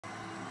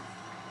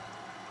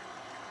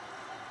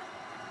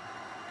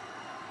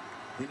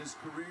In his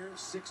career,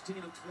 16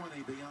 of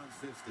 20 beyond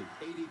 50,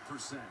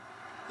 80%.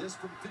 This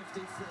from 50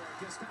 for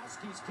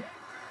Gostkowski's kick.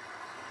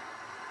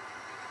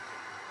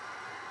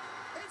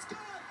 It's good!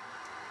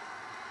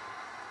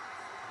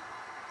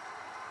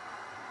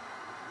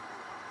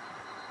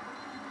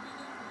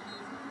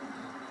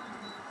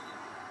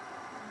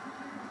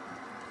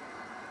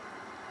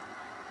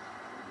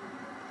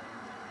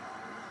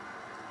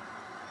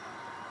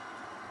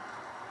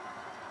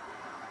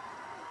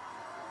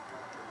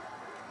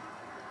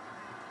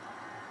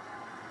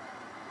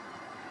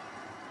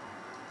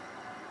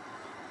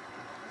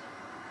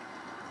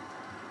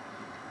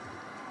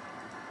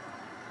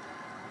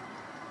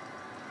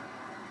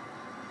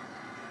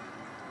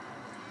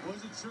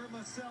 Wasn't sure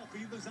myself,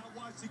 even as I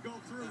watched it go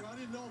through. I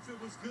didn't know if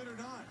it was good or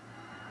not.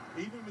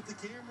 Even with the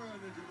camera,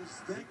 and it was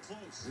that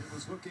close. It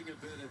was hooking a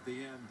bit at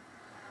the end.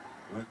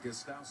 But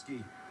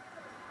Gostkowski.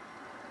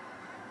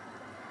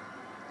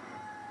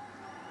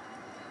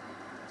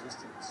 Just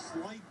a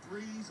slight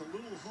breeze, a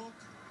little hook.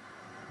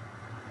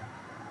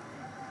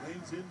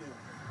 Lane's in there.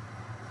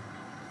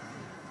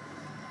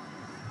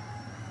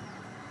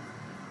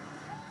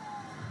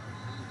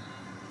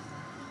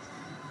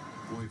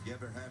 Boy, if you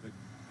ever have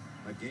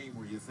a game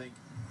where you think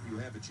you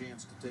have a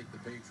chance to take the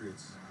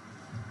Patriots,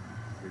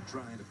 you're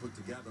trying to put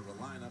together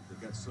a lineup.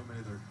 They've got so many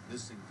of their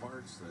missing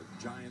parts.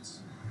 The Giants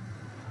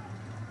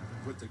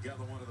put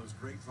together one of those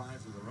great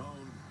drives of their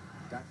own,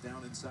 got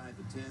down inside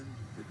the 10,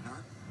 did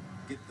not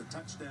get the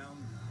touchdown.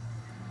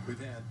 We've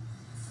had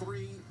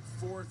 3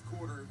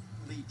 fourth-quarter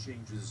lead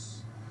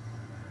changes,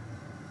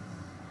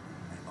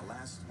 and the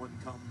last one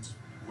comes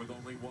with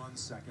only 1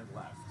 second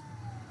left.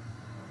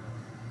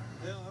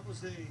 Yeah, that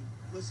was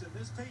listen,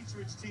 this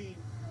Patriots team,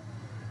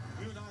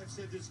 you and I have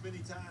said this many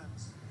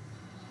times,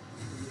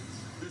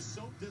 they're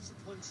so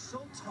disciplined,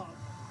 so tough,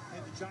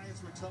 and the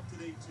Giants were tough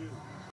today too.